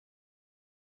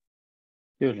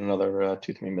Give it another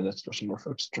 2-3 minutes for some more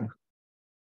folks to join.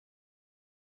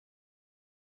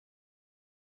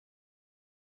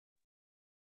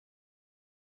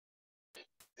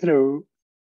 Hello.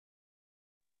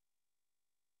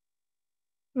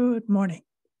 Good morning.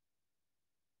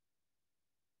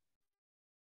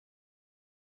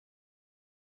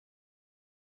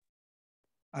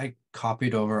 I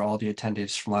copied over all the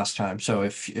attendees from last time. So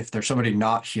if there's somebody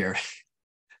not here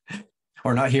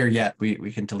or not here yet,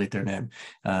 we can delete their name.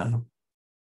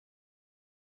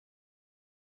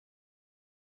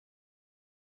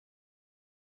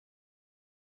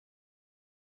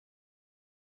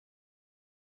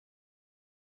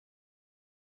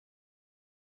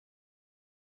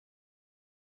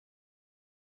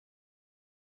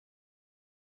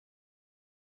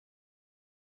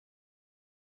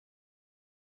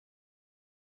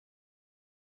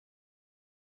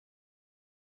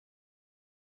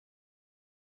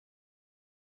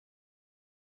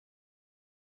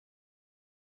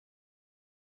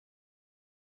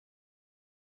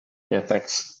 Yeah,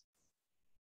 thanks.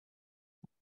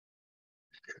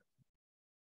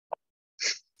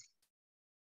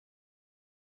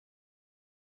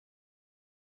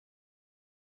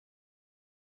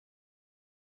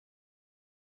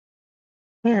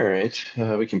 All right,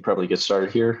 we can probably get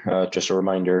started here. Just a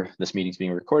reminder, this meeting's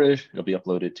being recorded. It'll be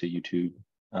uploaded to YouTube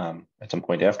at some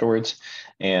point afterwards.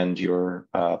 And your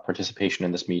participation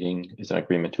in this meeting is an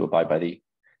agreement to abide by the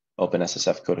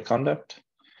OpenSSF Code of Conduct.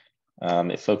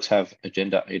 If folks have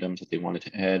agenda items that they wanted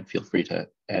to add, feel free to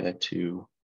add it to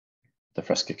the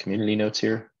Fresca community notes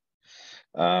here.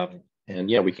 And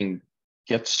yeah, we can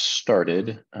get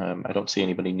started. I don't see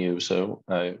anybody new, so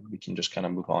we can just kind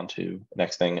of move on to the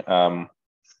next thing.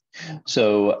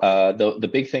 So the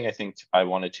big thing I think I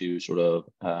wanted to sort of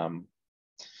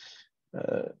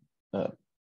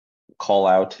call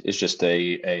out is just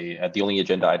the only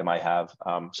agenda item I have.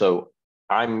 So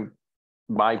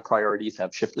my priorities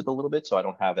have shifted a little bit, so I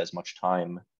don't have as much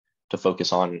time to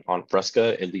focus on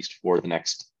Fresca, at least for the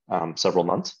next several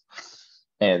months.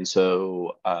 And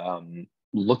so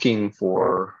looking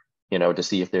for, to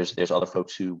see if there's other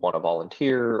folks who want to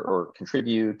volunteer or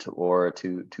contribute or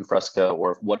to Fresca,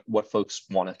 or what folks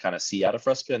want to kind of see out of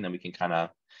Fresca, and then we can kind of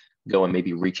go and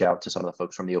maybe reach out to some of the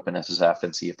folks from the OpenSSF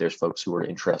and see if there's folks who are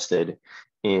interested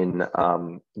in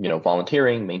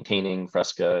volunteering, maintaining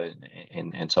Fresca,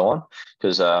 and so on.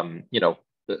 Because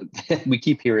we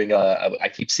keep hearing, I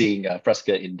keep seeing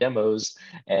Fresca in demos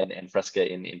and Fresca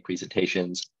in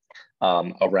presentations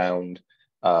around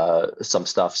some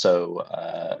stuff.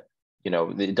 So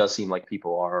it does seem like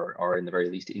people are in the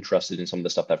very least interested in some of the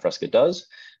stuff that Fresca does.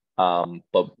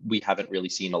 But we haven't really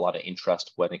seen a lot of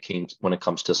interest when it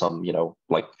comes to some,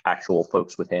 like actual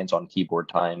folks with hands-on keyboard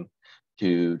time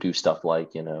to do stuff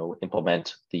like,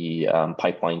 implement the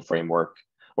pipeline framework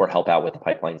or help out with the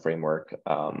pipeline framework,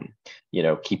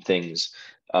 keep things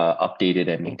updated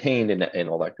and maintained and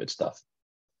all that good stuff.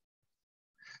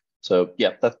 So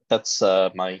yeah, that's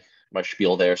my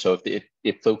spiel there. So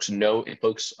if folks know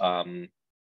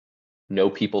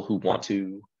people who want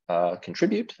to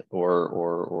contribute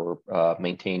or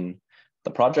maintain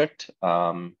the project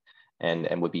and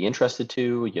would be interested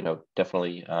to,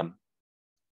 definitely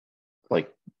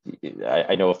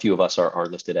I know a few of us are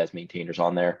listed as maintainers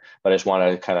on there, but I just want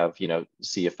to kind of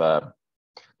see if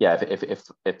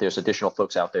there's additional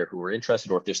folks out there who are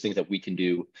interested, or if there's things that we can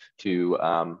do to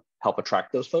help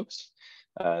attract those folks.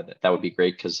 That would be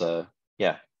great, because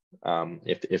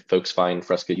if folks find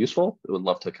Fresca useful, we would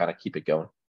love to kind of keep it going.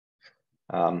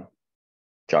 John.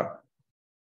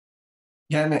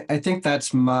 Yeah, and I think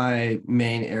that's my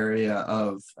main area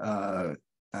of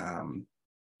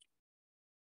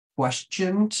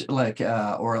questioned,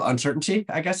 or uncertainty,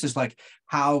 I guess, is like,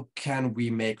 how can we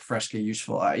make Fresca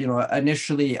useful?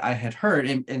 Initially I had heard,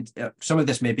 and some of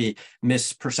this may be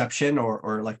misperception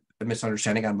or like a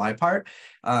misunderstanding on my part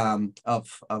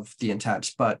of the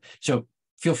intent, but so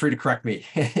feel free to correct me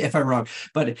if I'm wrong.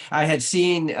 But I had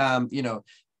seen,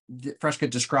 Fresca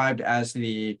described as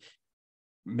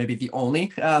maybe the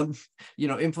only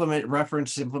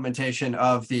implementation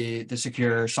of the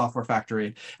secure software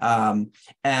factory,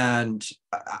 and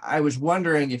I was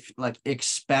wondering if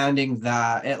expanding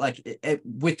that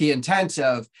with the intent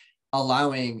of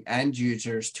allowing end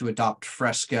users to adopt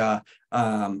Fresca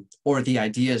or the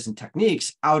ideas and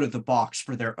techniques out of the box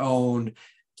for their own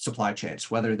supply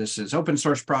chains, whether this is open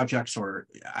source projects or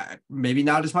maybe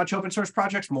not as much open source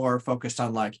projects, more focused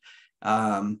on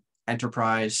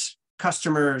enterprise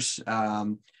customers,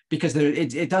 because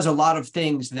it does a lot of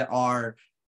things that are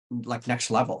like next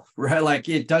level, right? Like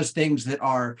it does things that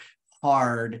are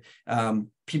hard,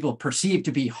 people perceive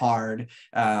to be hard,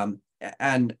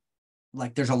 and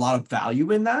like there's a lot of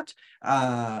value in that.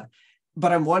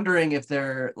 But I'm wondering if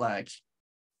they're like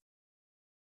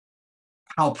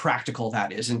how practical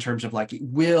that is in terms of like,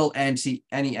 will any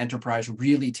enterprise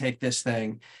really take this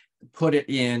thing, put it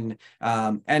in,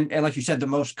 and like you said, the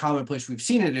most common place we've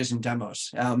seen it is in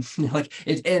demos. Like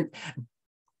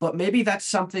but maybe that's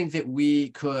something that we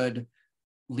could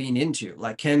lean into.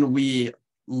 Like, can we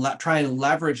try and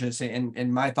leverage this?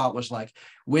 And my thought was like,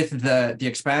 with the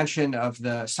expansion of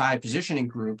the SI positioning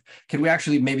group, can we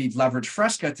actually maybe leverage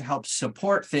Fresca to help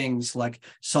support things like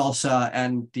Salsa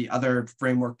and the other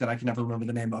framework that I can never remember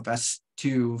the name of,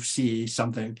 S2C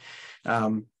something.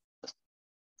 Yeah,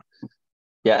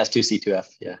 S2C2F,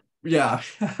 yeah. Yeah.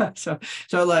 so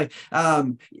like,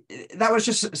 that was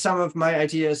just some of my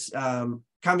ideas,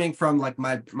 coming from like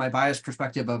my biased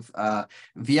perspective of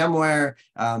VMware.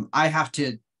 I have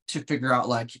to figure out,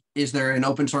 like, is there an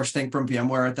open source thing from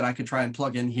VMware that I could try and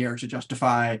plug in here to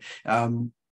justify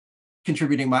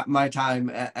contributing my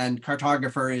time? And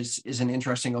Cartographer is an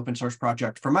interesting open source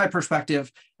project from my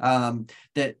perspective,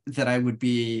 that I would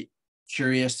be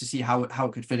curious to see how it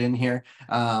could fit in here.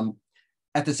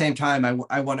 At the same time,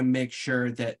 I want to make sure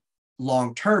that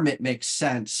long term it makes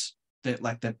sense, that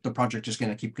like that the project is going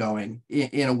to keep going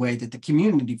in a way that the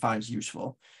community finds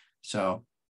useful. So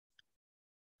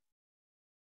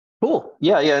cool.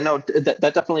 Yeah, no, that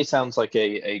definitely sounds like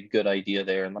a good idea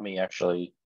there. And let me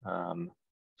actually,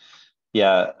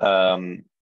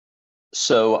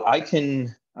 so I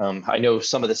can, I know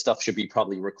some of this stuff should be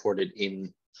probably recorded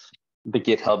in the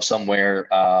GitHub somewhere,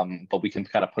 but we can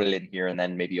kind of put it in here and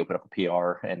then maybe open up a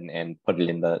PR and put it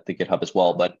in the GitHub as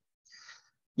well. But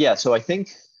yeah, so I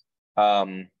think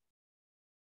to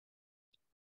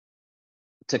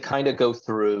kind of go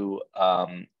through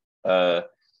at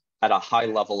a high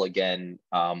level again,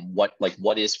 what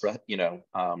is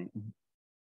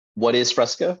what is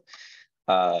Fresca,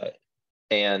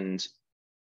 and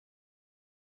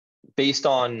based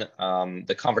on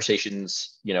the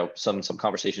conversations, some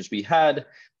conversations we had,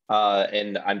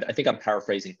 and I think I'm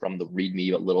paraphrasing from the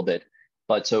README a little bit,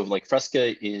 but so like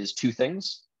Fresca is two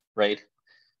things, right?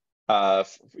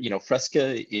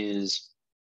 Fresca is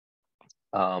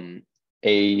what do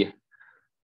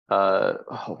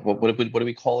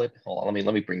we call it? Hold on,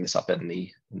 let me bring this up in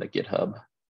the GitHub.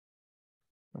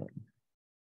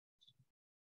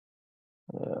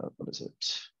 What is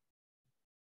it?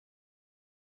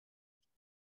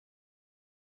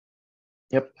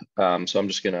 Yep. So I'm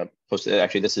just gonna post it.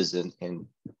 Actually, this is in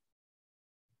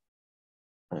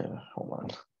hold on.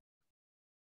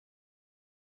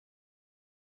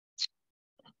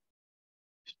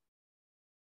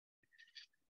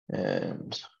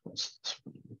 And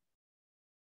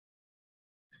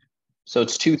so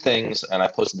it's two things, and I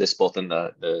posted this both in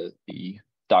the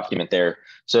document there.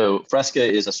 So Fresca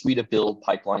is a suite of build,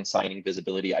 pipeline, signing,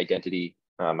 visibility, identity,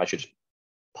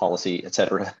 policy,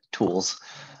 etc. tools,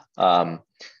 configured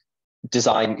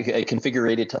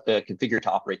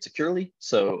to operate securely.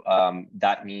 So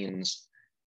that means,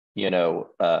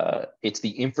 it's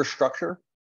the infrastructure.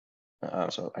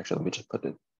 So actually, let me just put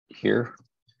it here.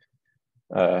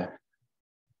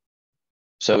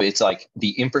 So it's like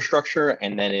the infrastructure,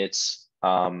 and then it's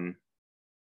a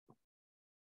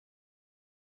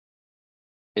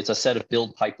set of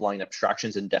build pipeline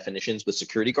abstractions and definitions with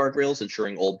security guardrails,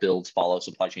 ensuring all builds follow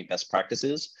supply chain best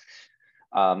practices.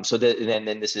 So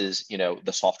then this is,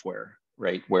 the software,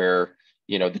 right? Where,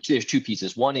 there's two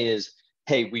pieces. One is,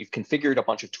 hey, we've configured a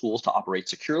bunch of tools to operate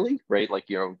securely, right? Like,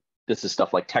 this is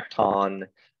stuff like Tecton,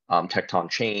 Tecton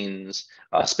chains,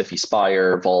 Spiffy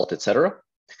Spire, Vault, etc.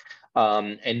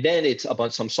 And then it's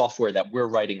about some software that we're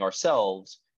writing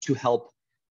ourselves to help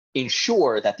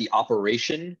ensure that the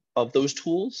operation of those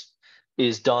tools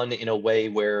is done in a way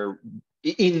where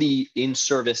in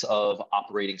service of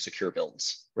operating secure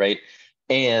builds, right?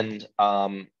 And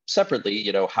separately,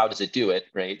 how does it do it,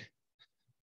 right?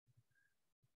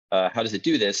 How does it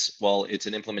do this? Well, it's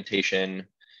an implementation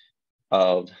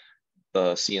of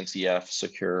the CNCF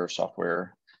Secure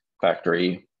Software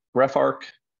Factory RefArch.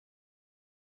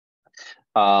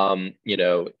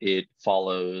 It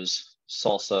follows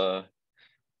Salsa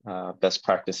best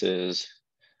practices,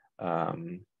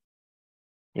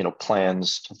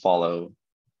 plans to follow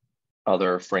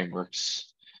other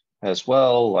frameworks as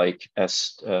well, like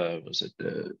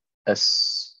SSDF,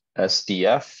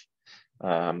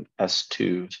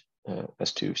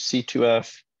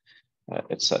 S2C2F,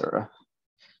 etc.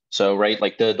 So, right,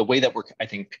 like the way that I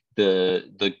think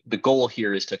the goal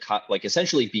here is to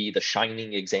essentially be the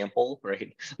shining example,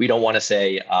 right? We don't want to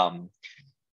say,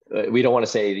 we don't want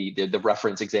to say the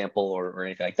reference example or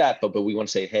anything like that, but we want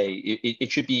to say, hey, it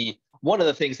should be one of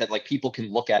the things that like people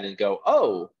can look at and go,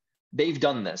 oh, they've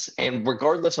done this. And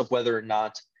regardless of whether or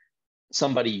not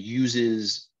somebody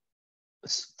uses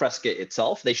Fresca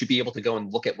itself, they should be able to go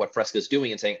and look at what Fresca is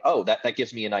doing and saying, oh, that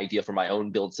gives me an idea for my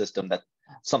own build system, that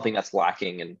something that's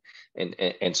lacking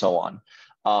and so on.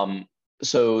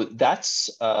 So that's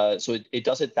so it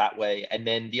does it that way. And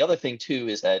then the other thing too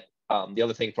is that the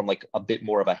other thing from like a bit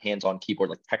more of a hands-on keyboard,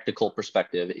 like technical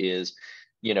perspective, is,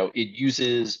 you know, it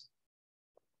uses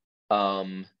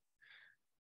glue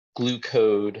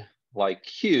code like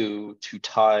Q to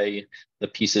tie the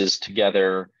pieces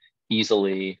together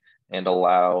easily and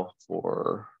allow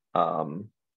for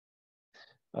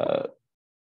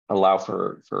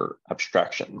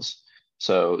abstractions.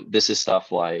 So this is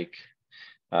stuff like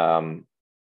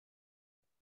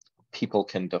people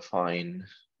can define,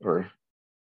 or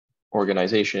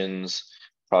organizations,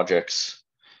 projects,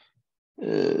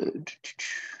 and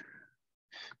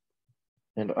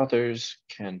others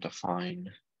can define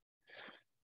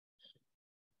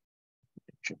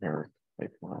generic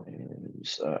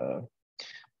pipelines.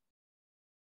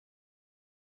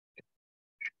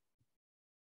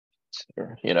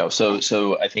 You know,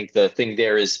 so I think the thing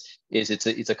there is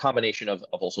it's a combination of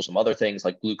also some other things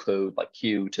like glue code, like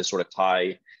Q, to sort of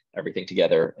tie everything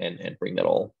together and bring that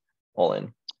all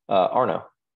in. Arno.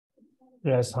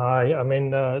 Yes, hi. I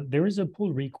mean, there is a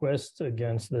pull request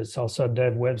against the Salsa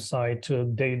Dev website to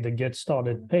update the Get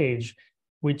Started page,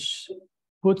 which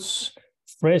puts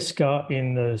Fresca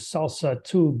in the Salsa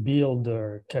 2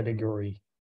 builder category.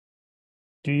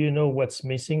 Do you know what's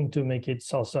missing to make it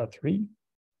Salsa 3?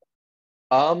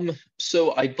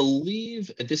 So I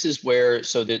believe this is where,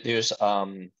 so there's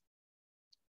a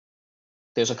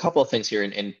couple of things here,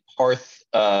 and Parth,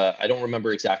 I don't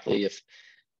remember exactly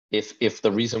if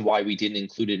the reason why we didn't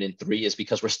include it in 3 is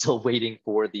because we're still waiting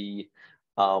for the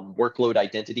workload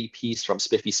identity piece from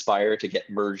Spiffy Spire to get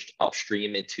merged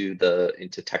upstream into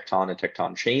Tecton and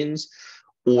Tecton chains,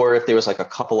 or if there was like a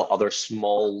couple of other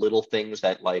small little things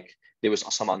that like there was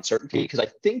some uncertainty. Because I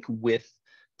think with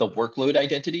the workload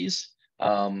identities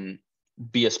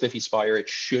via Spiffy Spire, it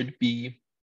should be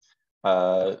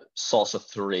Salsa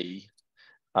 3.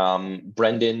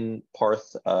 Brendan,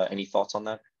 Parth, any thoughts on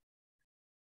that?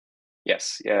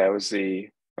 Yes, yeah, it was the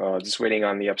just waiting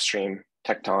on the upstream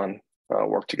Tecton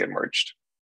work to get merged,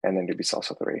 and then to be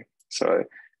Salsa 3. So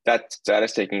that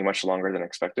is taking much longer than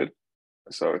expected.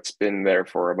 So it's been there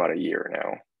for about a year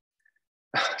now.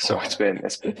 So it's been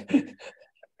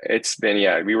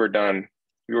yeah, we were done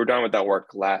with that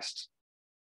work last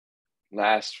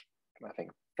I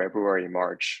think February,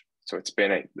 March. So it's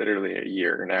been literally a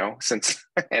year now since,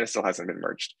 and it still hasn't been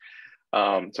merged.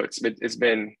 So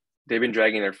they've been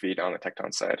dragging their feet on the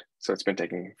Tecton side. So it's been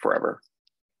taking forever.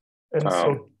 And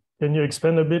so can you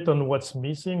expand a bit on what's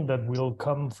missing that will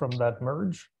come from that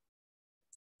merge?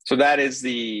 So that is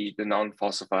the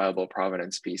non-falsifiable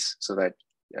provenance piece. So that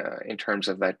in terms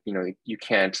of that, you know, you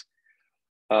can't,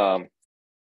 so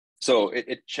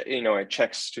it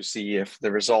checks to see if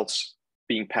the results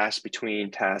being passed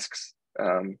between tasks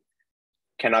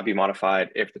cannot be modified,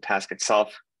 if the task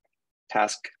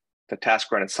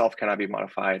run itself cannot be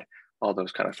modified, all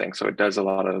those kind of things. So it does a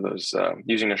lot of those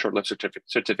using the short-lived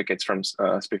certificates from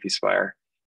Spiffy Spire.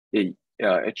 It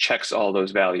checks all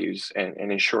those values and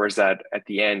ensures that at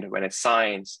the end, when it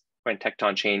signs, when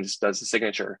Tecton Chains does the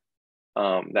signature,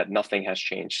 that nothing has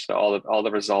changed. So all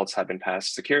the results have been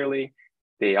passed securely.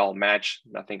 They all match.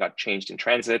 Nothing got changed in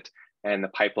transit, and the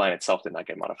pipeline itself did not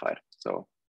get modified. So,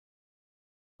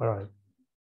 all right.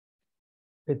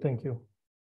 Okay, thank you.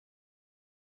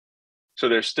 So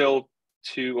there's still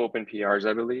 2 open PRs,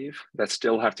 I believe, that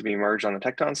still have to be merged on the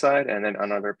Tecton side, and then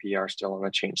another PR still on the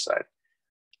change side.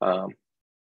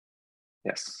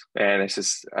 Yes, and it's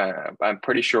just I'm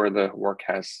pretty sure the work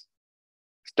has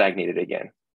stagnated again.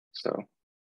 So,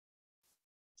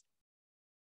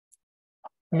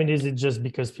 I mean, is it just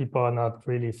because people are not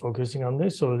really focusing on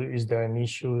this, or is there an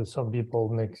issue some people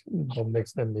that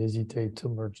makes them hesitate to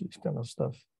merge this kind of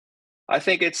stuff? I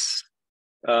think it's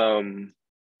I'm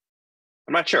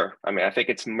not sure. I mean, I think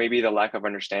it's maybe the lack of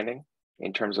understanding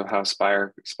in terms of how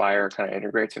Spire kind of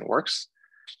integrates and works.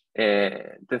 And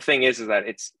the thing is that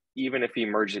it's, even if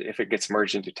it gets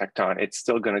merged into Tecton, it's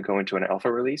still going to go into an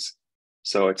alpha release.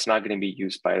 So it's not going to be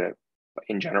used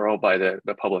in general by the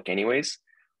public anyways.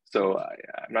 So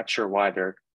I'm not sure why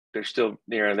they're still,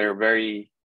 they're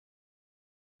very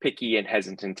picky and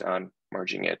hesitant on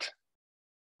merging it.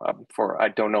 I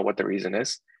don't know what the reason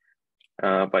is.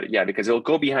 But yeah, because it'll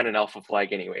go behind an alpha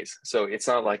flag anyways. So it's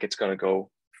not like it's going to go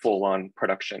full on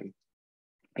production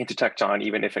into Tecton,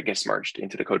 even if it gets merged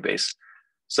into the code base.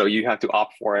 So you have to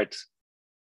opt for it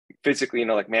physically,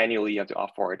 like manually, you have to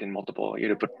opt for it in multiple, you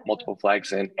have to put multiple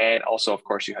flags in. And also, of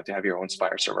course, you have to have your own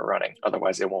Spire server running.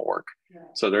 Otherwise, it won't work.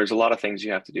 So there's a lot of things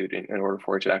you have to do in order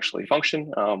for it to actually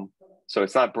function. So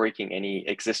it's not breaking any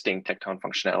existing Tecton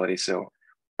functionality. So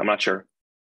I'm not sure.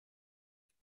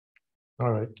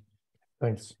 All right,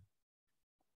 thanks.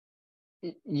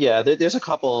 Yeah, there's a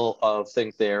couple of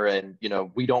things there, and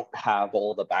we don't have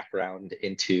all the background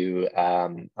into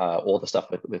all the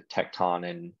stuff with Tecton,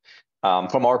 and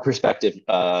from our perspective,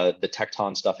 the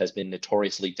Tecton stuff has been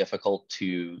notoriously difficult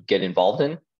to get involved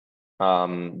in.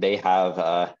 They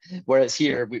have, whereas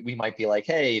here we might be like,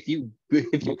 hey, if you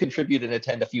contribute and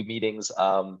attend a few meetings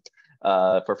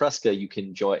for Fresca, you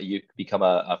can become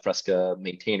a Fresca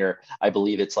maintainer. I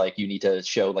believe it's like you need to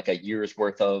show like a year's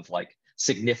worth of like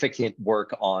significant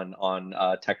work on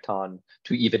Tecton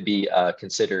to even be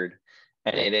considered,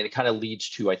 and it kind of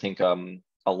leads to, I think,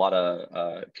 a lot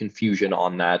of confusion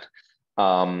on that.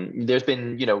 There's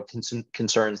been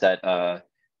concerns that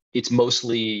it's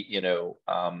mostly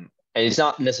and it's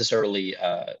not necessarily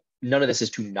none of this is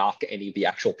to knock any of the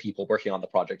actual people working on the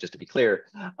project, just to be clear.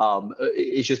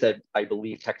 It's just that I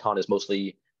believe Tecton is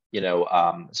mostly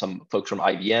some folks from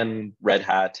IBM, Red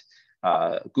Hat,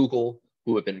 Google,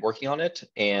 who have been working on it,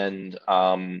 and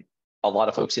a lot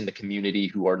of folks in the community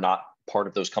who are not part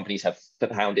of those companies have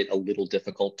found it a little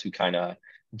difficult to kind of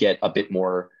get a bit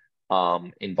more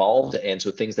involved. And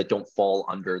so things that don't fall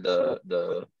under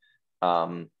the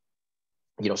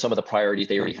some of the priorities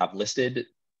they already have listed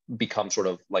become sort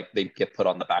of like they get put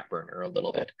on the back burner a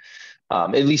little bit.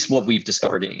 At least what we've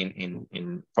discovered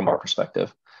in from our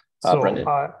perspective. So, Brendan?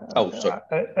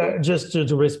 Sorry. Just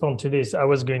to respond to this, I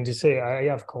was going to say I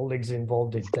have colleagues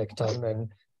involved in Tecton,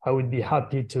 and I would be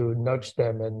happy to nudge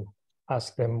them and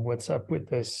ask them what's up with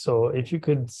this. So if you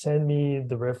could send me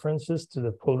the references to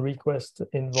the pull request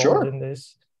involved in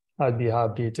this, I'd be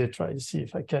happy to try to see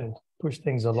if I can push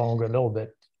things along a little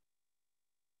bit.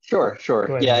 Sure.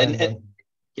 Ahead, Yeah, Brendan.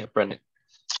 Yeah, Brendan.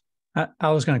 I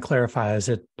was going to clarify, is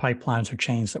it pipelines or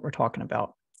chains that we're talking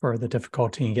about for the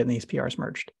difficulty in getting these PRs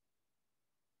merged?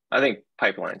 I think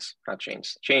pipelines, not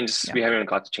chains. Chains, Yeah. We haven't even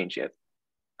got to change yet.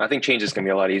 I think change is going to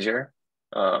be a lot easier.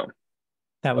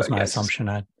 That was my assumption.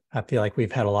 I feel like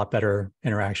we've had a lot better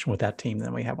interaction with that team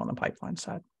than we have on the pipeline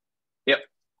side. Yep.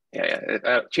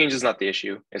 Yeah. Change is not the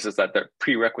issue. It's just that the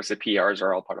prerequisite PRs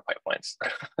are all part of pipelines.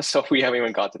 So we haven't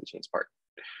even got to the change part.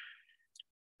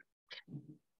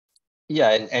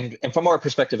 Yeah, and from our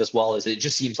perspective as well, is it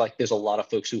just seems like there's a lot of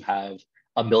folks who have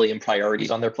a million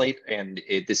priorities on their plate, and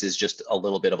this is just a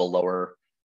little bit of a lower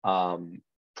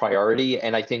priority.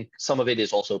 And I think some of it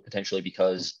is also potentially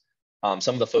because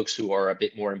some of the folks who are a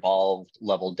bit more involved,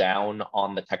 level down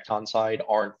on the Tecton side,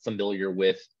 aren't familiar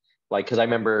with, like, because I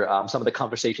remember some of the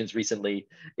conversations recently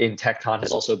in Tecton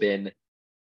has also been,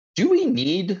 do we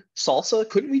need Salsa?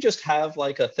 Couldn't we just have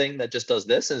like a thing that just does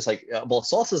this? And it's like, well,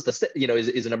 Salsa is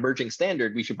is an emerging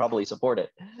standard. We should probably support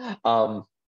it.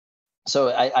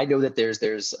 So I know that there's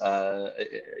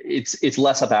it's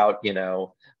less about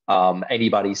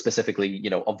anybody specifically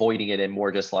avoiding it, and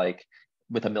more just like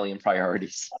with a million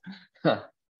priorities. So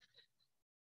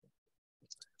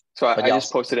I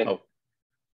just posted in. Oh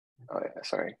yeah,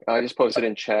 sorry. I just posted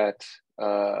in chat.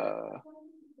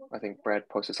 I think Brad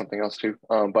posted something else too.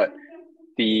 But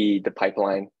the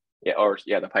pipeline,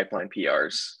 the pipeline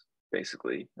PRs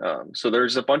basically. So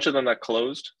there's a bunch of them that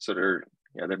closed. So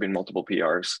there've been multiple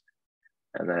PRs,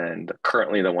 and then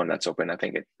currently the one that's open, I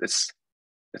think it's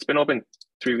been open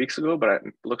 3 weeks ago, but it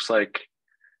looks like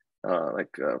a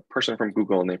person from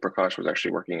Google named Prakash was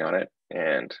actually working on it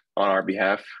and on our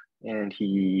behalf, and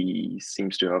he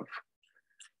seems to have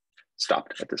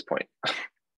stopped at this point.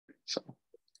 So.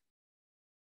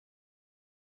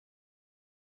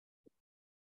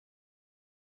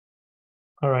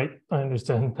 All right, I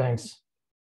understand. Thanks.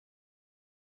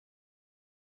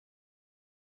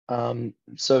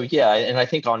 So yeah, and I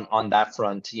think on that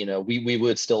front, we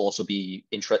would still also be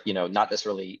not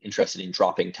necessarily interested in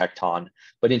dropping Tecton,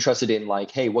 but interested in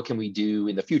like, hey, what can we do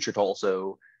in the future to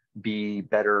also be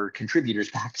better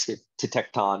contributors back to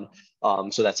Tecton,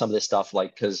 so that some of this stuff,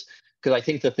 like, because I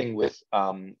think the thing with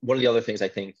one of the other things I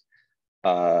think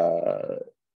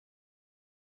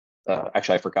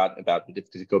actually I forgot about,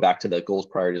 to go back to the goals,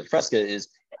 priorities of Fresca, is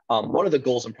one of the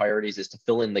goals and priorities is to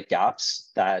fill in the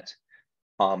gaps that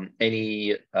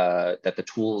that the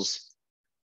tools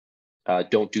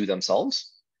don't do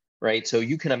themselves, right? So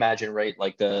you can imagine, right,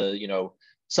 like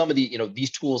some of the, these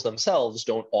tools themselves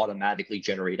don't automatically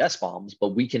generate SBOMs, but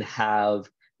we can have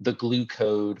the glue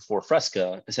code for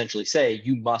Fresca essentially say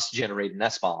you must generate an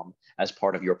SBOM as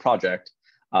part of your project.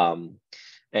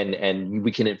 And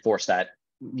we can enforce that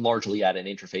largely at an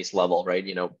interface level, right?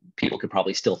 You know, people could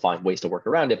probably still find ways to work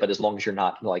around it, but as long as you're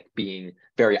not like being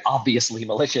very obviously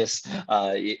malicious,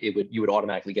 you would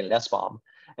automatically get an SBOM.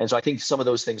 And so I think some of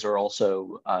those things are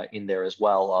also in there as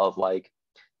well, of like,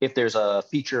 if there's a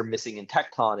feature missing in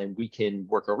Tecton and we can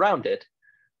work around it,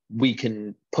 we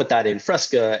can put that in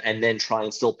Fresca and then try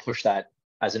and still push that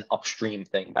as an upstream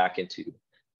thing back into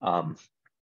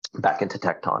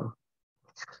Tecton.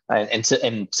 And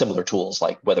similar tools,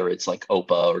 like whether it's like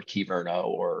OPA or Keyverno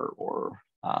or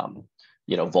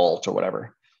you know, Vault or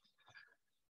whatever.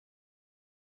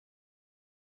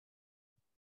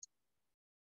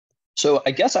 So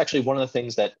I guess actually one of the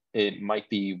things that it might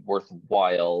be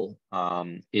worthwhile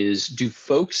is, do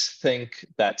folks think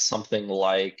that something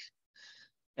like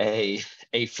a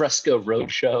Fresca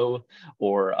roadshow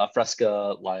or a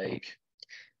Fresca, like,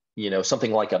 you know,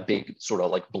 something like a big sort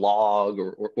of like blog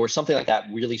or something like that,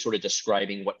 really sort of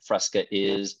describing what Fresca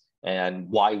is and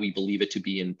why we believe it to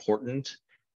be important,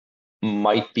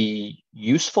 might be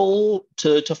useful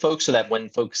to folks, so that when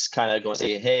folks kind of go and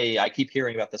say, hey, I keep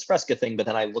hearing about this Fresca thing, but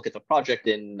then I look at the project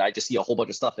and I just see a whole bunch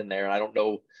of stuff in there and I don't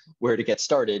know where to get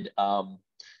started.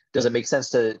 Does it make sense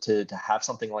to have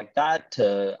something like that?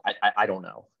 I don't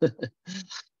know.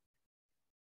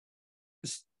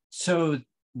 So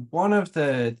one of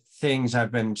the things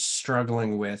I've been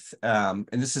struggling with, and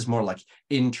this is more like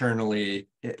internally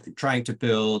trying to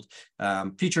build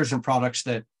features and products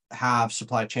that have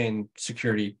supply chain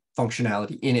security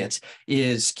functionality in it,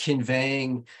 is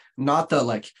conveying not the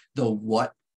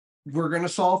what we're going to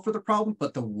solve for the problem,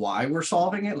 but the why we're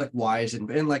solving it. Like, why is it?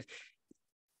 And like,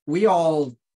 we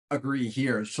all agree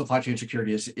here, supply chain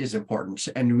security is important,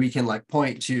 and we can like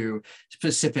point to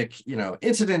specific, you know,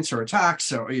 incidents or attacks.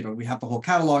 So, you know, we have the whole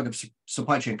catalog of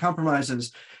supply chain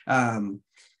compromises,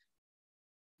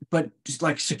 but just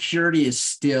like security is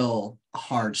still a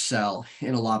hard sell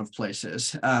in a lot of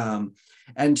places.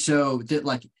 And so that,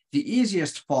 like, the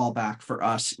easiest fallback for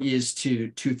us is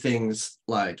to things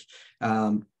like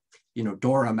you know,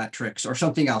 DORA metrics or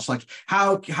something else. Like,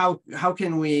 how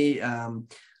can we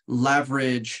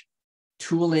leverage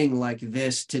tooling like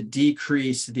this to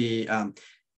decrease the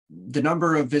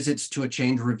number of visits to a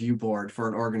change review board for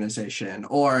an organization,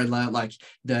 or like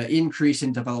the increase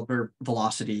in developer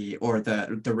velocity, or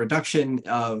the reduction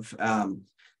of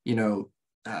you know,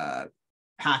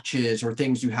 patches or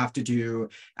things you have to do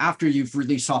after you've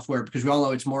released software, because we all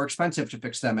know it's more expensive to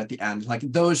fix them at the end. Like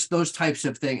those types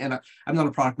of things. And I'm not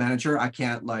a product manager. I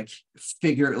can't like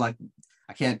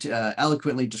I can't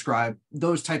eloquently describe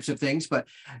those types of things, but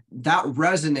that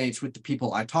resonates with the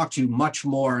people I talk to much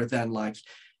more than like,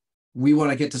 we want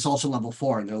to get to SLSA level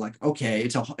 4. And they're like, okay,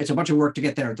 it's a bunch of work to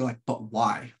get there. They're like, but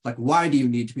why? Like, why do you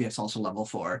need to be at SLSA level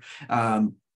 4?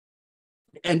 And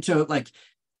so like,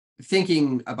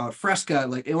 thinking about Fresca,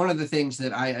 like, one of the things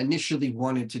that I initially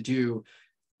wanted to do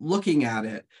looking at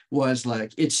it was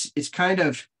like, it's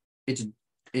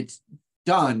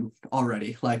done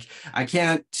already. Like, I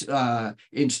can't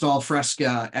install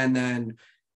Fresca and then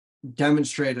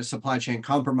demonstrate a supply chain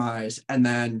compromise and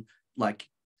then like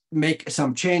make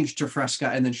some change to Fresca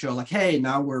and then show like, hey,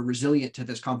 now we're resilient to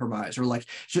this compromise. Or like,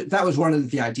 so that was one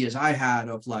of the ideas I had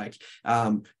of like,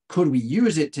 could we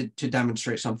use it to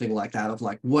demonstrate something like that, of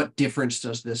like, what difference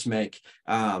does this make?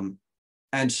 And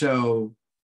so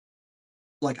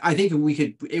like, I think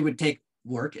it would take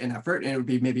work and effort, and it would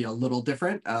be maybe a little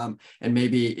different. And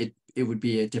maybe it would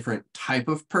be a different type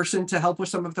of person to help with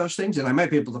some of those things. And I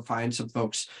might be able to find some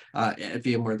folks at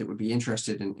VMware that would be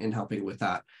interested in helping with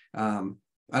that.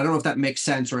 I don't know if that makes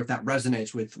sense or if that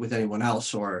resonates with anyone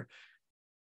else, or.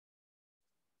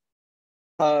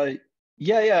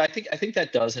 Yeah, I think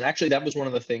that does. And actually that was one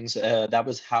of the things, that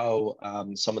was how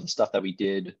some of the stuff that we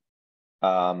did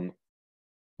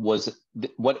was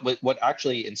what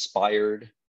actually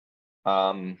inspired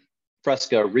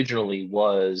Fresca originally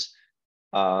was,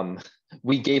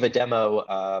 we gave a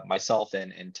demo, myself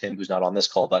and Tim, who's not on this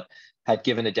call, but had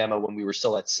given a demo when we were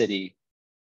still at Citi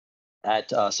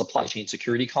at Supply Chain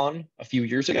Security Con a few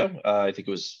years ago. I think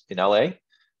it was in LA.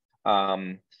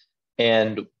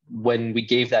 And when we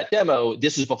gave that demo,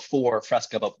 this was before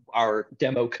Fresca, but our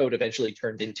demo code eventually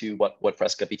turned into what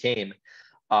Fresca became.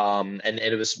 And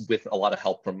it was with a lot of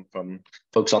help from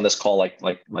folks on this call, like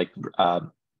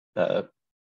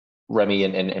Remy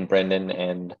and Brendan,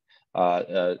 and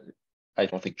I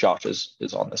don't think Josh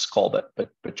is on this call, but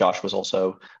Josh was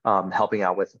also helping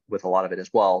out with a lot of it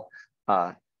as well.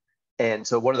 And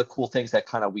so one of the cool things that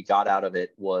kind of we got out of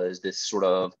it was this sort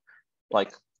of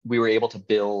like we were able to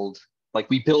build, like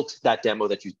we built that demo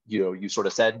that you sort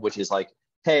of said, which is like,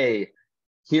 hey,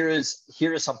 here is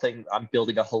something, I'm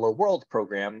building a hello world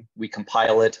program. We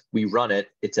compile it, we run it,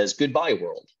 it says goodbye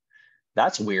world.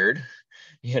 That's weird.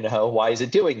 Why is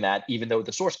it doing that? Even though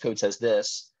the source code says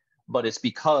this, but it's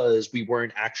because we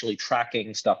weren't actually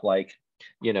tracking stuff like,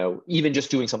 even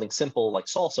just doing something simple like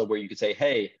salsa, where you could say,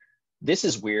 hey, this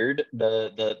is weird.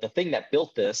 The thing that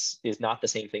built this is not the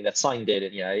same thing that signed it,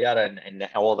 and yada yada. And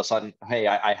all of a sudden, hey,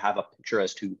 I have a picture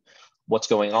as to what's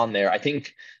going on there. I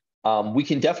think we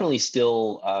can definitely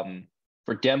still,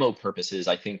 for demo purposes,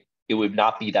 I think it would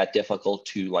not be that difficult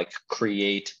to like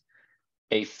create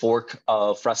a fork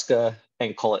of Fresca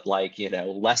and call it like,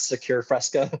 less secure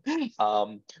Fresca,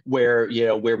 where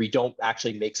we don't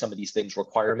actually make some of these things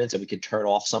requirements, and we can turn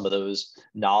off some of those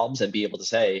knobs and be able to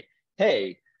say,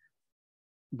 hey,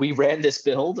 we ran this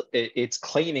build. It's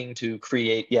claiming to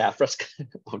create, Fresca.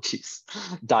 Oh, geez,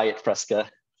 diet Fresca.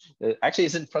 Actually,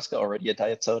 isn't Fresca already a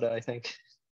diet soda, I think?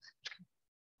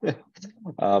 I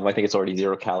think it's already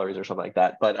 0 calories or something like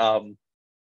that. But I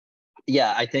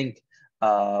think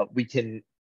we can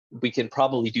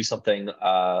probably do something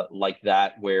like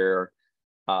that where,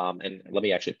 and let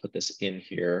me actually put this in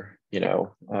here,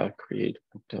 create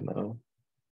a demo.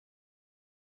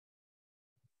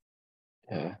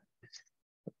 Yeah.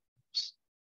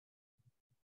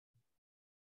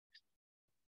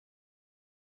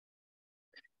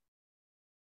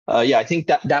 I think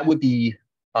that would be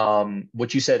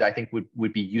what you said. I think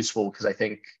would be useful, because I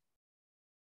think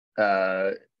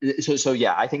I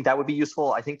think that would be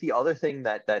useful. I think the other thing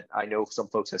that I know some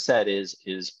folks have said is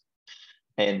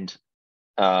and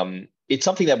it's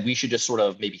something that we should just sort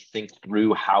of maybe think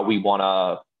through how we want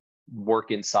to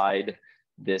work inside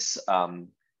this. Hold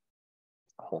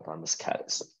on, this cat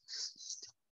is.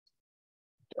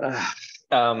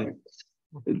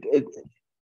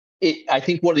 I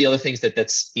think one of the other things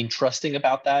that's interesting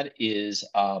about that is,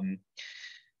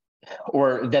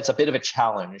 or that's a bit of a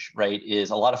challenge, right?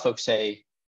 Is a lot of folks say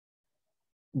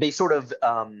they sort of,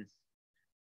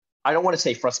 I don't want to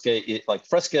say Fresca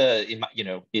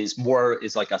is more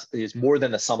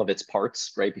than the sum of its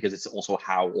parts, right? Because it's also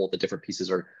how all the different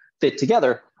pieces are fit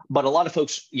together. But a lot of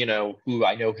folks, who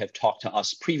I know have talked to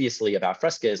us previously about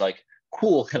Fresca is like,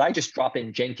 cool, could I just drop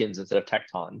in Jenkins instead of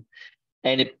Tecton?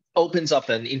 And it opens up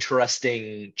an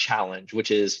interesting challenge,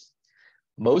 which is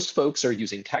most folks are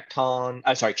using Jenkins,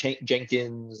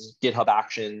 GitHub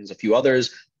Actions, a few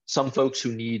others. Some folks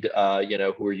who need,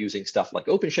 who are using stuff like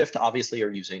OpenShift, obviously,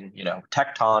 are using,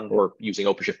 Tecton, or using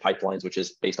OpenShift pipelines, which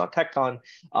is based on Tecton.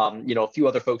 A few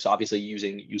other folks obviously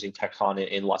using Tecton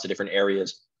in lots of different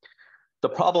areas. The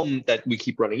problem that we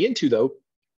keep running into, though,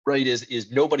 right,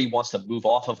 is nobody wants to move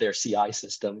off of their CI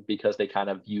system, because they kind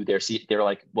of view they're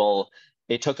like, well,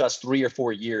 it took us 3 or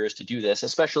 4 years to do this,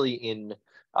 especially in,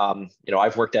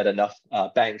 I've worked at enough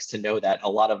banks to know that a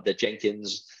lot of the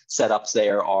Jenkins setups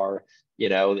there are,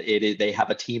 they have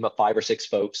a team of 5 or 6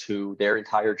 folks who their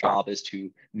entire job is to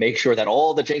make sure that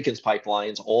all the Jenkins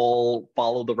pipelines all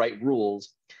follow the right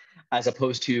rules, as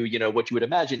opposed to, what you would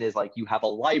imagine is like you have a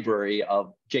library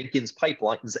of Jenkins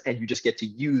pipelines and you just get to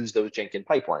use those Jenkins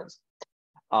pipelines.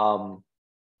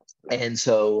 And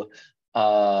so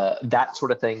that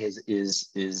sort of thing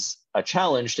is a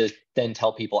challenge to then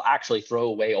tell people actually throw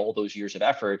away all those years of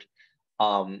effort,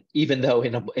 even though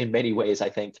in many ways I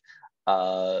think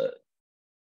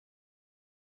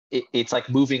it's like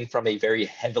moving from a very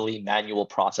heavily manual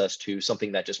process to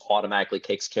something that just automatically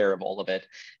takes care of all of it.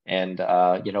 And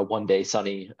one day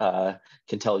Sunny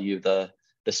can tell you the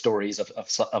stories of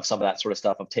some of that sort of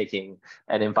stuff, of taking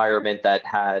an environment that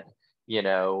had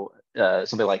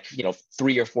something like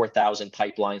 3,000 or 4,000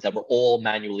 pipelines that were all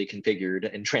manually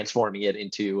configured, and transforming it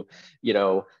into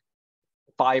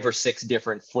 5 or 6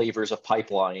 different flavors of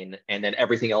pipeline, and then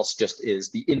everything else just is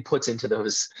the inputs into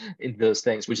those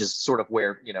things, which is sort of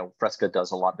where Fresca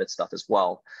does a lot of its stuff as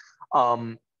well.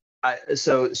 I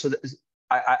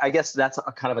guess that's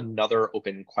a kind of another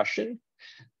open question,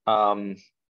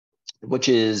 which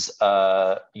is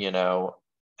how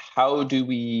do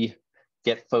we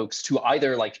get folks to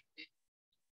either, like,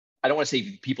 I don't want to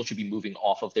say people should be moving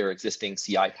off of their existing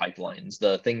CI pipelines.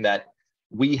 The thing that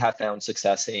we have found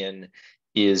success in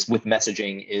is with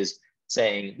messaging is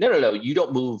saying, no, you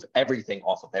don't move everything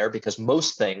off of there, because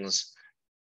most things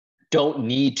don't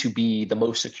need to be the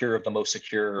most secure of the most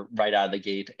secure right out of the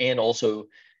gate. And also,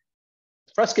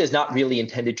 Fresca is not really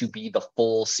intended to be the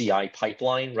full CI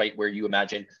pipeline, right? Where you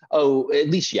imagine, at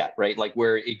least yet, right? Like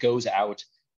where it goes out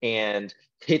and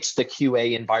hits the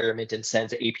QA environment and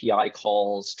sends API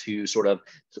calls to sort of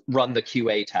run the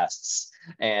QA tests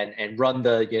and run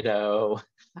the,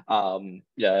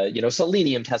 Yeah, you know,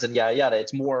 Selenium test and yada yada.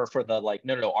 It's more for the like,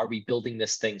 no, are we building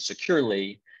this thing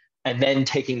securely, and then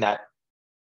taking that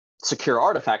secure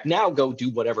artifact, now go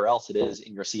do whatever else it is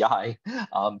in your CI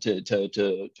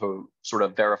to sort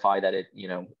of verify that it, you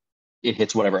know, it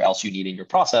hits whatever else you need in your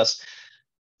process.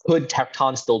 Could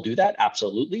Tecton still do that?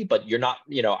 Absolutely, but you're not,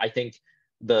 you know, I think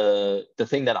the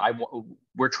thing that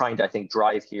we're trying to, I think,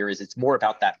 drive here is it's more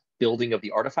about that building of the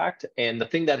artifact. And the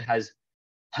thing that has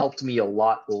helped me a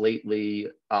lot lately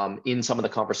in some of the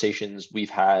conversations we've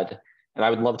had, and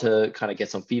I would love to kind of get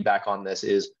some feedback on this,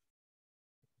 is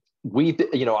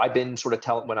you know, I've been sort of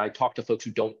telling, when I talk to folks who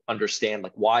don't understand,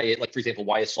 like why, like for example,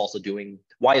 why is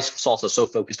Salsa so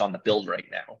focused on the build right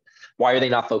now? Why are they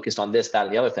not focused on this, that,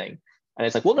 and the other thing? And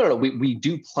it's like, well, no, we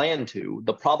do plan to.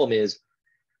 The problem is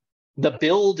the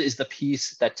build is the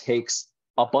piece that takes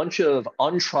a bunch of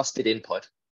untrusted input,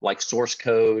 like source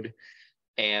code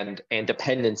and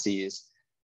dependencies,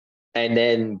 and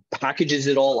then packages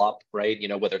it all up, right? You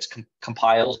know, whether it's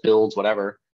compiles, builds,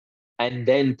 whatever, and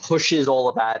then pushes all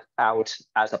of that out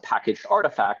as a packaged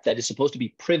artifact that is supposed to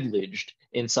be privileged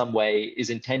in some way,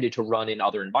 is intended to run in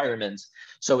other environments.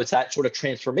 So it's that sort of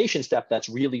transformation step that's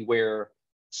really where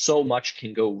so much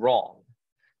can go wrong.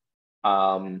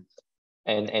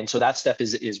 And so that step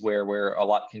is where a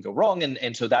lot can go wrong.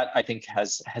 And so that, I think,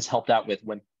 has helped out with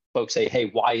when folks say, hey,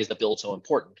 why is the build so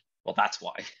important? Well, that's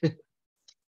why.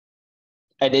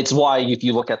 And it's why if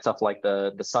you look at stuff like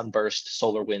the Sunburst,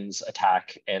 Solar Winds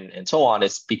attack and so on,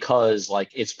 it's because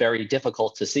like it's very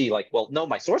difficult to see like, well, no,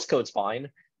 my source code's fine.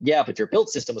 Yeah, but your build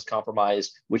system was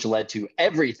compromised, which led to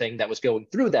everything that was going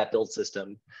through that build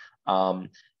system. And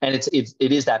it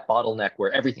is that bottleneck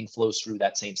where everything flows through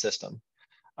that same system.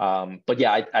 But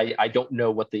yeah, I don't know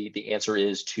what the answer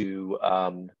is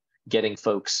to getting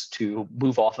folks to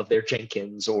move off of their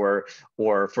Jenkins or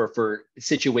for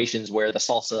situations where the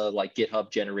Salsa like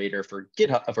GitHub generator for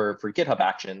GitHub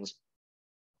Actions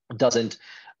doesn't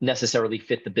necessarily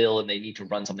fit the bill and they need to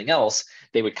run something else.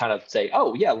 They would kind of say,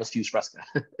 oh yeah, let's use Fresca.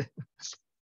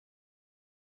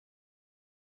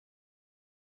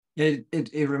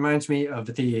 It reminds me of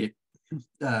the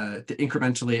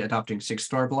incrementally adopting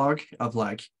SigStar blog of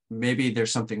like, maybe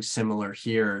there's something similar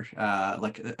here,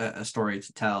 like a story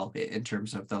to tell in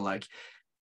terms of the like,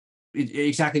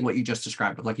 exactly what you just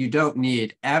described. Like, you don't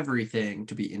need everything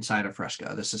to be inside of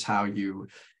Fresca. This is how you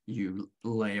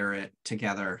layer it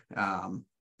together.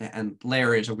 And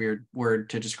layer is a weird word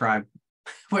to describe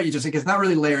what you just think. It's not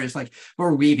really layer, it's like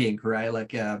more weaving, right?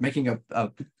 Like making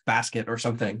a basket or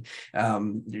something.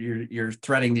 You're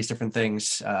threading these different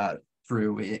things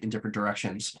through in different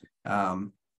directions.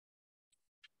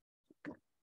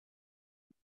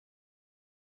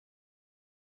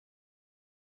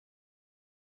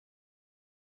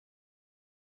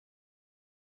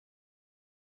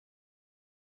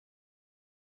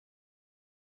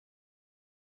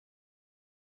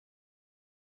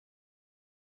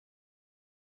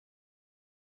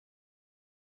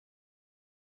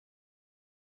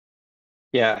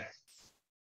 Yeah.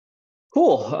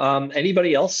 Cool.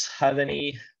 Anybody else have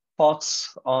any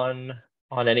thoughts on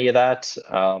any of that?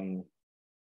 On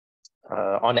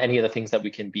any of the things that we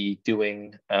can be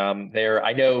doing there?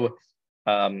 I know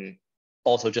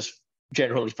also just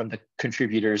generally from the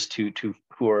contributors to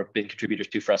who have been contributors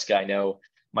to Fresca, I know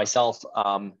myself,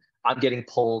 I'm getting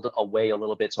pulled away a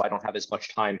little bit, so I don't have as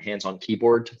much time hands on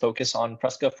keyboard to focus on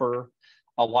Fresca for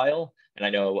a while. And I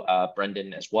know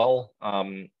Brendan as well.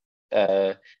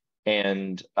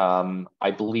 And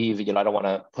I believe, you know, I don't want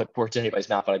to put words in anybody's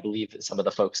mouth, but I believe some of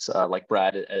the folks like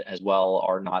Brad as well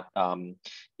are not,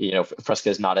 you know, Fresca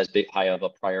is not as high of a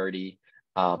priority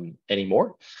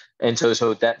anymore. And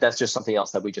so that's just something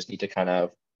else that we just need to kind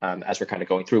of, as we're kind of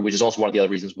going through, which is also one of the other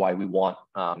reasons why we want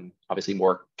obviously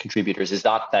more contributors, is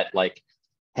not that like,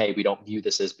 hey, we don't view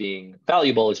this as being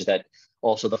valuable. It's just that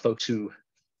also the folks who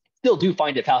still do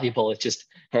find it valuable. It's just,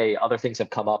 hey, other things have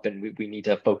come up and we need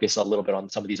to focus a little bit on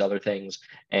some of these other things.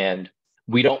 And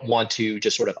we don't want to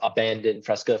just sort of abandon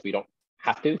Fresca if we don't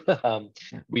have to.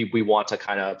 We want to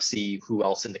kind of see who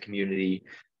else in the community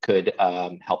could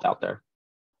help out there.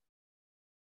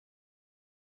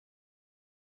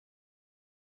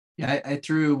 Yeah, I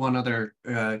threw one other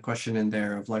question in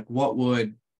there of like, what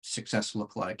would success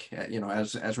look like? You know,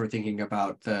 as we're thinking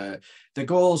about the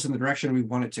goals and the direction we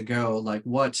want it to go, like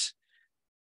what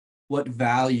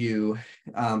value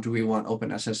do we want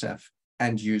OpenSSF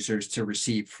end users to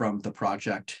receive from the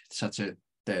project, such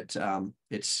that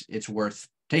it's worth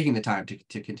taking the time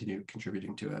to continue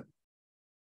contributing to it?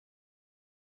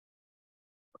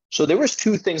 So there was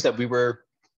two things that we were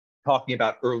talking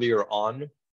about earlier on.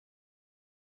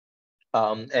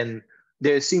 And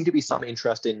there seemed to be some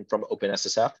interest in from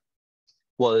OpenSSF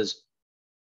was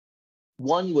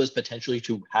one was potentially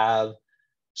to have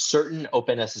certain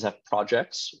OpenSSF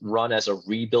projects run as a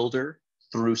rebuilder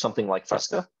through something like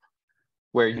Fresca,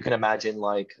 where you can imagine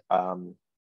like,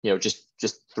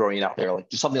 just throwing it out there, like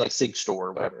just something like SigStore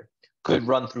or whatever could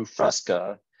run through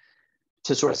Fresca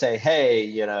to sort of say, hey,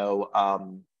 it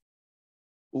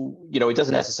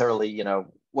doesn't necessarily,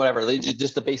 whatever,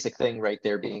 just the basic thing right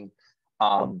there being,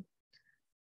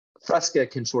 Fresca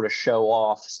can sort of show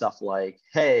off stuff like,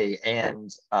 hey,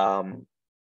 and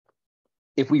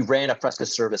if we ran a Fresca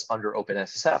service under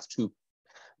OpenSSF to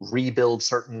rebuild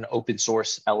certain open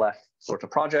source LF sorts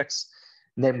of projects,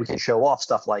 then we can show off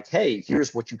stuff like, hey,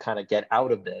 here's what you kind of get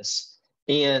out of this.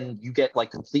 And you get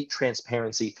like complete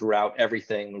transparency throughout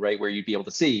everything, right? Where you'd be able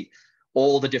to see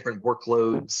all the different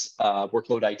workloads,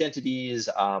 workload identities,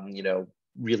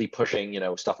 really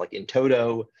pushing, stuff like in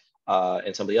toto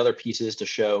and some of the other pieces to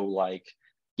show like,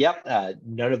 yep,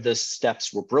 none of the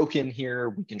steps were broken here.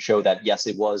 We can show that, yes,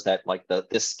 it was that like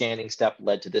this scanning step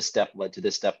led to this step, led to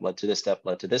this step, led to this step,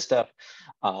 led to this step.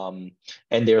 And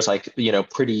there's like,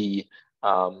 pretty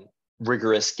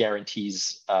rigorous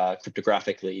guarantees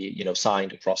cryptographically,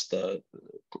 signed across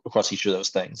each of those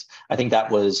things. I think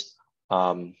that was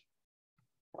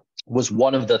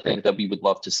one of the things that we would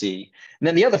love to see. And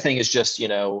then the other thing is just, we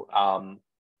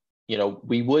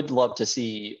would love to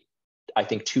see, I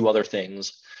think, two other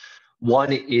things.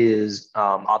 One is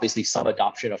obviously some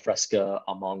adoption of Fresca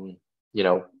among,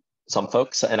 some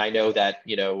folks. And I know that,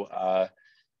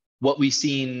 what we've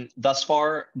seen thus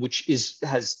far, which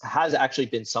has actually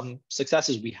been some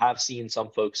successes, we have seen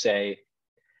some folks say,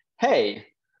 hey,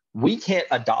 we can't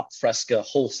adopt Fresca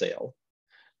wholesale,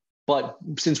 but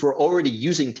since we're already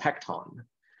using Tecton,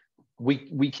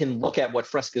 we can look at what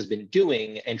Fresca has been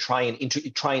doing and try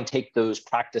and take those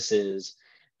practices.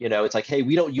 It's like, hey,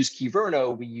 we don't use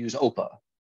Kyverno, we use OPA.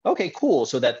 Okay, cool.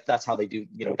 So that's how they do,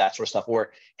 that sort of stuff.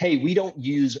 Or, hey, we don't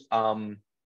use HashiCorp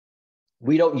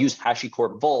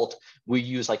Vault, we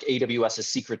use like AWS's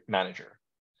secret manager.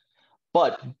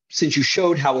 But since you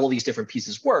showed how all these different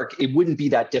pieces work, it wouldn't be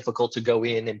that difficult to go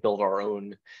in and build our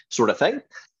own sort of thing.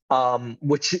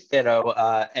 Which, and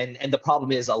the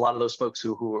problem is a lot of those folks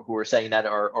who are saying that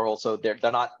are also, they're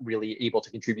not really able to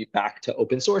contribute back to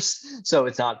open source. So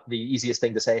it's not the easiest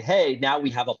thing to say, hey, now we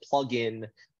have a plugin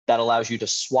that allows you to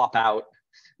swap out,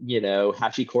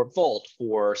 HashiCorp Vault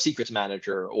for Secrets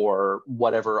Manager or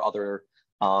whatever other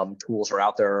tools are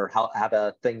out there. Have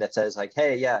a thing that says like,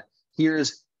 hey, yeah,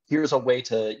 here's a way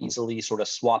to easily sort of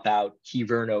swap out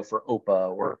Kyverno for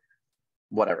OPA or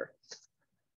whatever.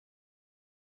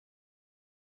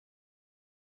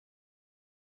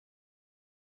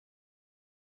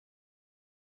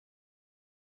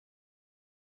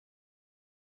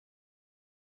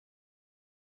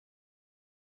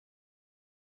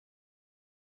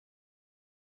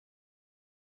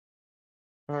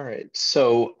 All right,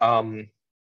 so I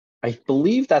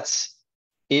believe that's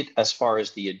it as far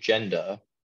as the agenda.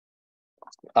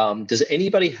 Does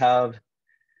anybody have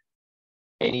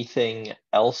anything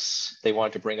else they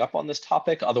wanted to bring up on this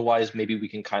topic? Otherwise, maybe we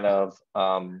can kind of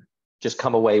just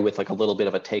come away with like a little bit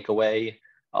of a takeaway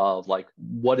of like,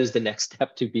 what is the next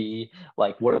step to be?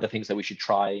 Like, what are the things that we should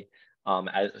try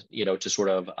as, to sort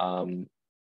of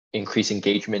increase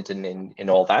engagement and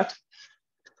all that?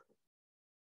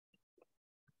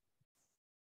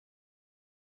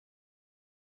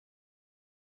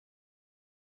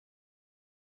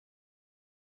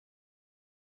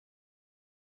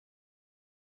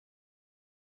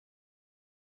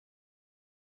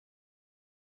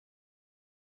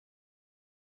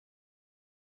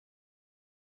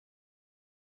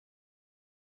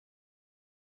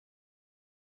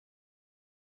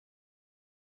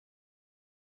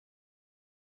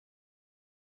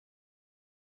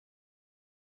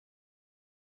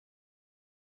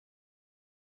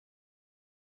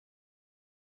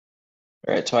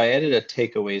 All right, so I added a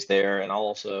takeaways there, and I'll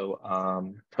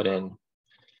also put in,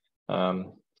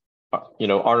 Arno,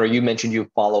 you mentioned you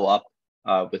follow up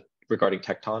with regarding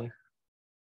Tecton.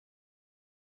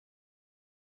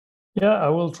 Yeah, I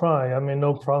will try. I mean,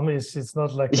 no promise. It's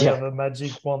not like I have a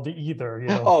magic wand either,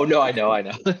 Oh, no, I know.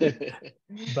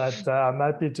 But I'm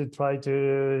happy to try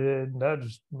to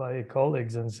nudge my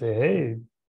colleagues and say, hey,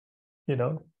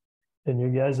 can you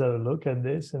guys have a look at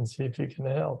this and see if you can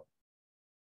help?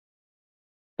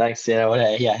 Thanks.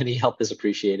 Any help is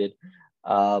appreciated.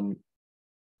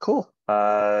 Cool.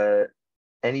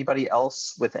 Anybody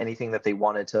else with anything that they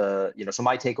wanted to, so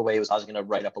my takeaway was I was going to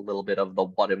write up a little bit of the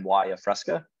what and why of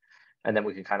Fresca, and then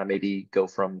we can kind of maybe go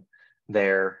from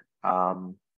there.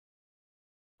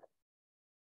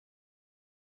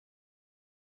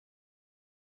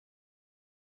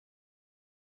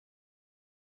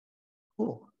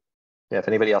 Cool. Yeah, if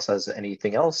anybody else has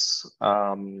anything else,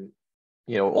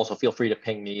 also feel free to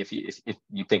ping me if you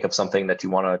think of something that you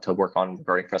want to work on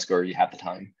regarding Fresco or you have the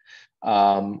time.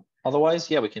 Otherwise,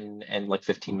 yeah, we can end like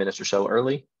 15 minutes or so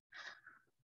early.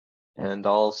 And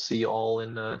I'll see you all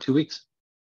in 2 weeks.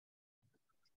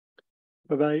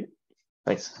 Bye-bye.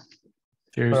 Thanks.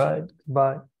 Cheers. All right.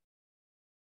 Bye.